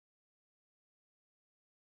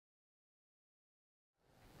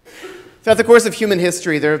Throughout the course of human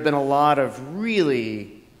history, there have been a lot of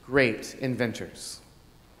really great inventors.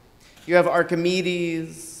 You have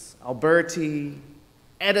Archimedes, Alberti,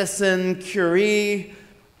 Edison, Curie,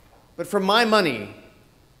 but for my money,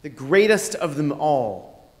 the greatest of them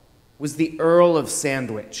all was the Earl of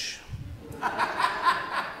Sandwich.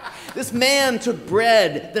 This man took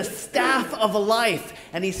bread, the staff of a life,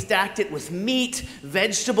 and he stacked it with meat,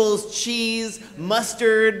 vegetables, cheese,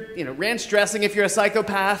 mustard, ranch dressing if you're a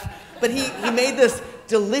psychopath. But he made this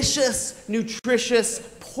delicious,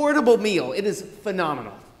 nutritious, portable meal. It is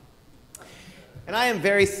phenomenal. And I am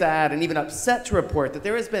very sad and even upset to report that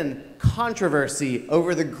there has been controversy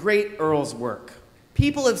over the great Earl's work.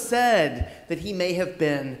 People have said that he may have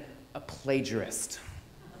been a plagiarist,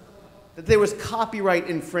 that there was copyright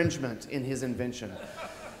infringement in his invention.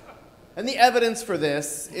 And the evidence for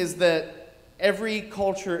this is that every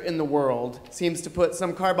culture in the world seems to put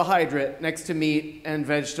some carbohydrate next to meat and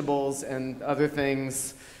vegetables and other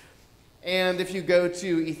things. And if you go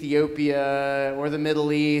to Ethiopia or the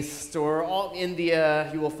Middle East or all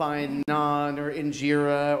India, you will find naan or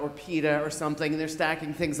injera or pita or something, and they're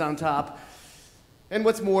stacking things on top. And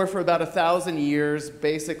what's more, for about 1,000 years,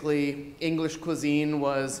 basically, English cuisine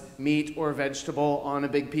was meat or vegetable on a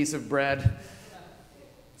big piece of bread.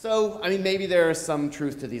 So, maybe there is some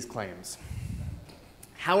truth to these claims.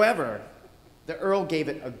 However, the Earl gave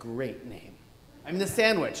it a great name. The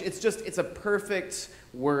sandwich, it's a perfect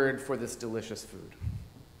word for this delicious food.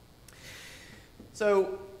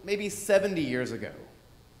 So, maybe 70 years ago,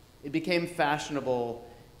 it became fashionable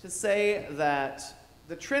to say that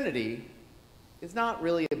the Trinity is not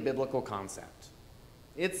really a biblical concept.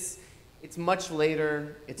 It's much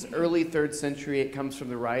later, it's early 3rd century, it comes from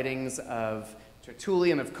the writings of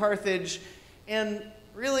Tertullian of Carthage, and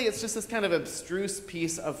really it's just this kind of abstruse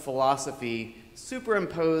piece of philosophy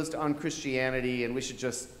superimposed on Christianity, and we should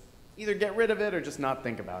just either get rid of it or just not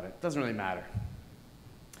think about it. It doesn't really matter.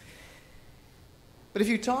 But if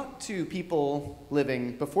you talk to people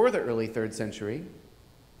living before the early 3rd century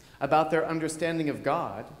about their understanding of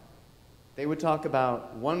God, they would talk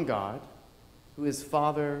about one God who is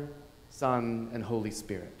Father, Son, and Holy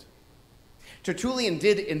Spirit. Tertullian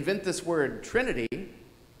did invent this word, Trinity,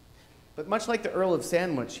 but much like the Earl of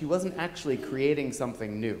Sandwich, he wasn't actually creating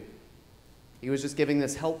something new. He was just giving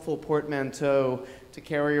this helpful portmanteau to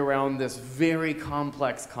carry around this very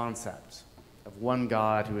complex concept of one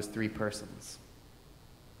God who is 3 persons.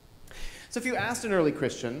 So if you asked an early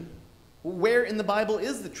Christian, where in the Bible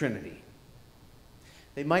is the Trinity?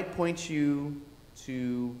 They might point you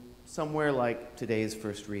to somewhere like today's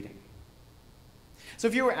first reading. So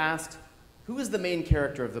if you were asked, who is the main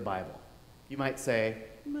character of the Bible? You might say,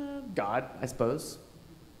 God, I suppose.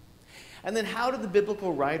 And then how did the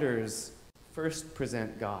biblical writers first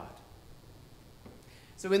present God?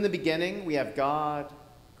 So in the beginning, we have God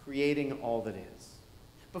creating all that is.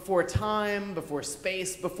 Before time, before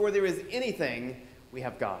space, before there is anything, we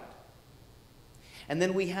have God. And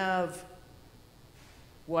then we have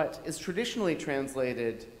what is traditionally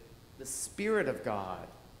translated the Spirit of God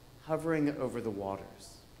hovering over the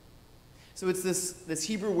waters. So it's this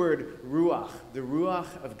Hebrew word, ruach, the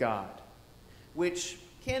ruach of God, which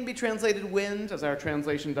can be translated wind, as our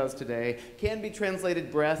translation does today, can be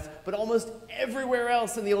translated breath, but almost everywhere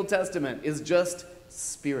else in the Old Testament is just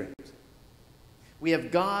Spirit. We have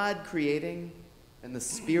God creating and the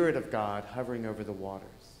Spirit of God hovering over the waters.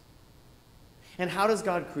 And how does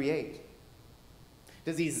God create?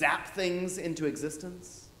 Does he zap things into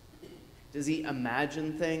existence? Does he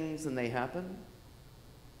imagine things and they happen?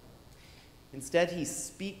 Instead, he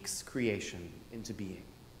speaks creation into being.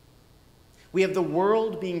 We have the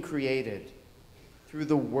world being created through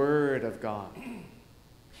the Word of God.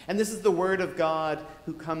 And this is the Word of God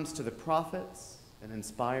who comes to the prophets and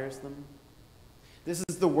inspires them. This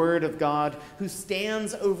is the Word of God who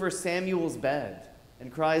stands over Samuel's bed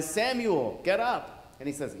and cries, "Samuel, get up." And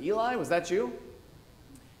he says, "Eli, was that you?"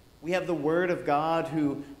 We have the Word of God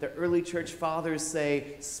who the early church fathers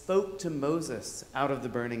say spoke to Moses out of the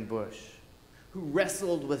burning bush, who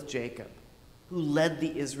wrestled with Jacob, who led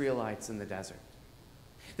the Israelites in the desert.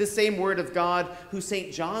 This same Word of God who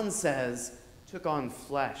St. John says took on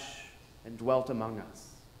flesh and dwelt among us.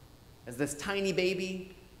 As this tiny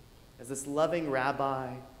baby, as this loving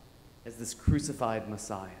rabbi, as this crucified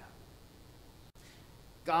Messiah.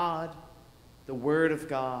 God, the Word of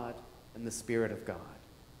God, and the Spirit of God.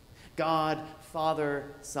 God, Father,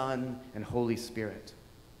 Son, and Holy Spirit.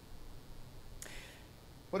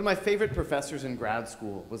 One of my favorite professors in grad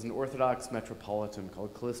school was an Orthodox metropolitan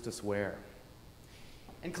called Callistus Ware.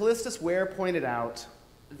 And Callistus Ware pointed out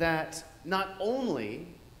that not only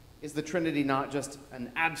is the Trinity not just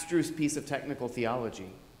an abstruse piece of technical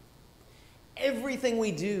theology. Everything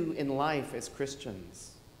we do in life as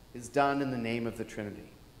Christians is done in the name of the Trinity.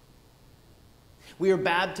 We are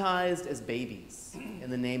baptized as babies in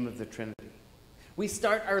the name of the Trinity. We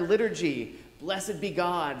start our liturgy, blessed be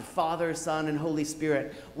God, Father, Son, and Holy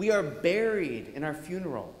Spirit. We are buried in our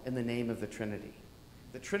funeral in the name of the Trinity.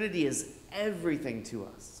 The Trinity is everything to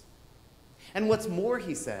us. And what's more,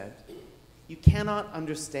 he said, you cannot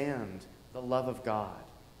understand the love of God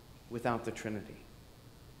without the Trinity.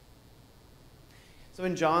 So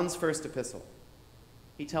in John's first epistle,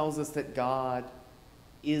 he tells us that God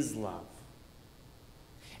is love.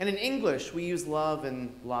 And in English, we use love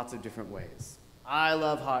in lots of different ways. I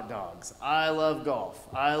love hot dogs. I love golf.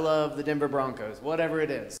 I love the Denver Broncos, whatever it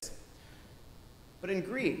is. But in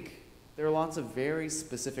Greek, there are lots of very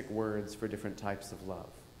specific words for different types of love.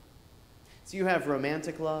 So you have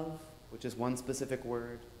romantic love, which is one specific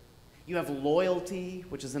word. You have loyalty,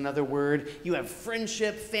 which is another word. You have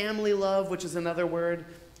friendship, family love, which is another word.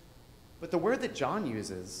 But the word that John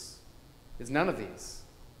uses is none of these.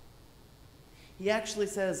 He actually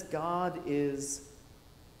says God is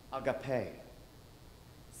agape,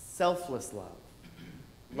 selfless love,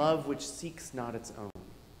 love which seeks not its own.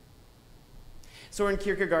 Soren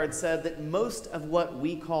Kierkegaard said that most of what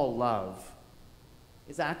we call love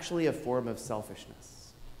is actually a form of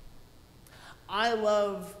selfishness. I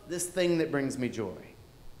love this thing that brings me joy.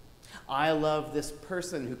 I love this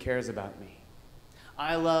person who cares about me.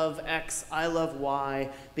 I love X, I love Y,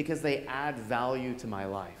 because they add value to my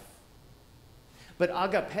life. But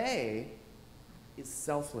agape is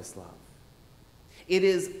selfless love. It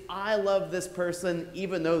is, I love this person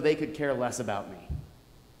even though they could care less about me.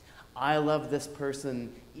 I love this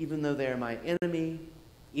person even though they're my enemy,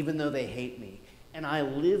 even though they hate me. And I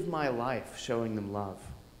live my life showing them love.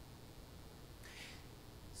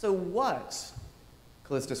 So what,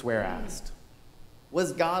 Callistus Ware asked,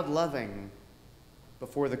 was God loving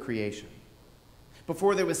before the creation?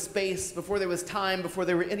 Before there was space, before there was time, before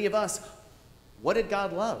there were any of us, what did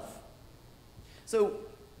God love? So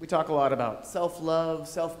we talk a lot about self-love,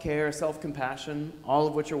 self-care, self-compassion, all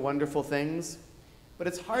of which are wonderful things, but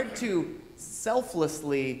it's hard to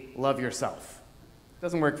selflessly love yourself. It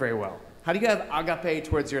doesn't work very well. How do you have agape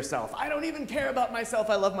towards yourself? I don't even care about myself,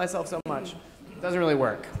 I love myself so much. It doesn't really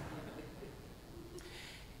work.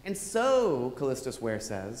 And so, Callistus Ware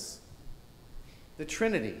says, the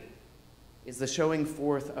Trinity is the showing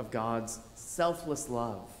forth of God's selfless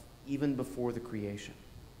love even before the creation.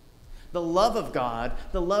 The love of God,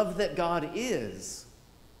 the love that God is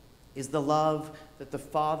the love that the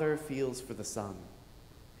Father feels for the Son,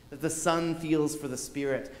 that the Son feels for the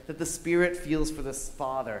Spirit, that the Spirit feels for the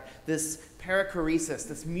Father, this perichoresis,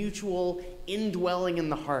 this mutual indwelling in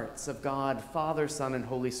the hearts of God, Father, Son, and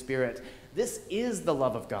Holy Spirit. This is the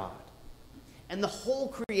love of God. And the whole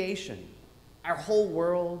creation, our whole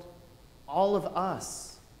world, all of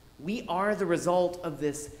us, we are the result of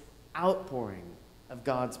this outpouring of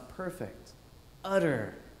God's perfect,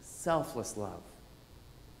 utter, selfless love.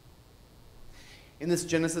 In this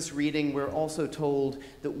Genesis reading, we're also told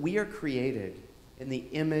that we are created in the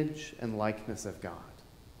image and likeness of God.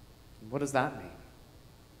 What does that mean?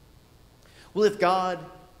 Well, if God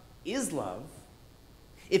is love,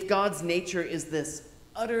 if God's nature is this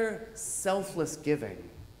utter selfless giving,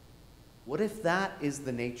 what if that is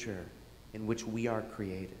the nature in which we are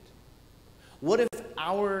created? What if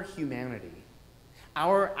our humanity,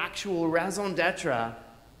 our actual raison d'etre,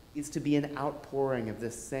 is to be an outpouring of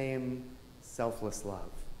this same selfless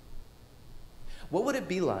love? What would it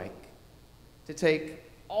be like to take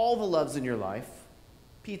all the loves in your life,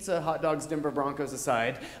 pizza, hot dogs, Denver Broncos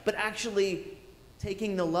aside, but actually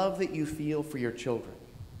taking the love that you feel for your children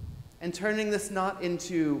and turning this not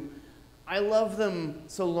into, I love them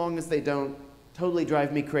so long as they don't totally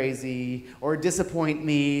drive me crazy or disappoint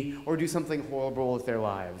me or do something horrible with their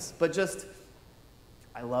lives, but just,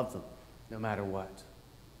 I love them no matter what.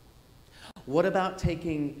 What about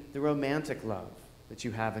taking the romantic love that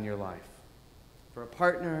you have in your life for a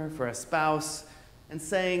partner, for a spouse, and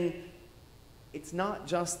saying, it's not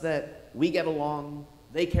just that we get along,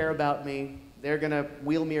 they care about me, they're going to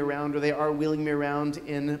wheel me around, or they are wheeling me around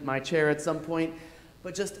in my chair at some point,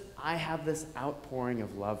 but just I have this outpouring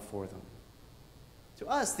of love for them. To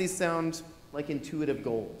us, these sound like intuitive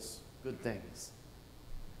goals, good things.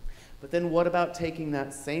 But then what about taking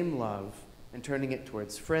that same love and turning it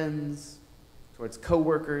towards friends, towards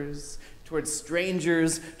coworkers, towards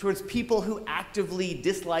strangers, towards people who actively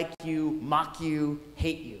dislike you, mock you,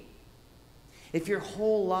 hate you? If your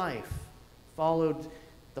whole life followed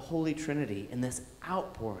the Holy Trinity in this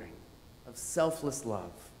outpouring of selfless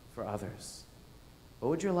love for others, what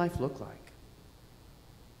would your life look like?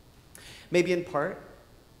 Maybe in part,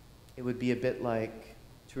 it would be a bit like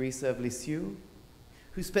Teresa of Lisieux,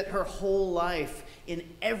 who spent her whole life in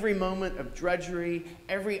every moment of drudgery,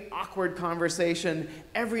 every awkward conversation,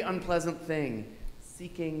 every unpleasant thing,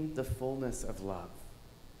 seeking the fullness of love,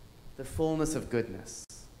 the fullness of goodness,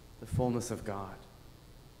 the fullness of God.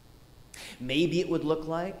 Maybe it would look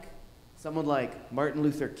like someone like Martin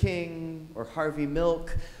Luther King or Harvey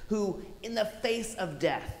Milk, who, in the face of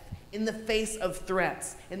death, in the face of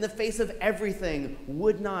threats, in the face of everything,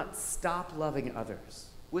 would not stop loving others,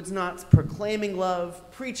 would not proclaiming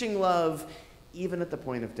love, preaching love, even at the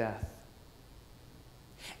point of death.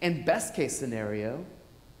 And best case scenario,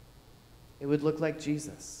 it would look like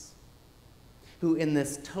Jesus, who in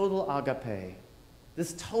this total agape,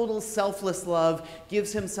 this total selfless love,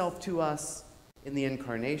 gives himself to us in the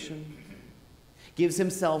incarnation, gives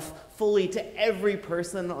himself fully to every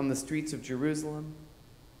person on the streets of Jerusalem,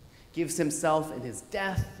 gives himself in his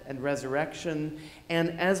death and resurrection, and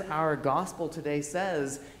as our gospel today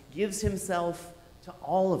says, gives himself to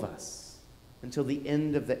all of us until the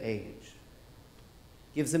end of the age.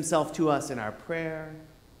 Gives himself to us in our prayer,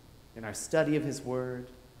 in our study of his word,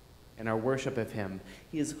 in our worship of him.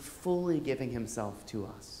 He is fully giving himself to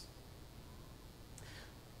us.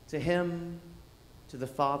 To him, to the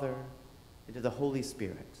Father, and to the Holy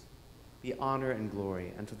Spirit, be honor and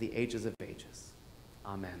glory until the ages of ages.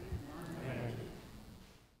 Amen.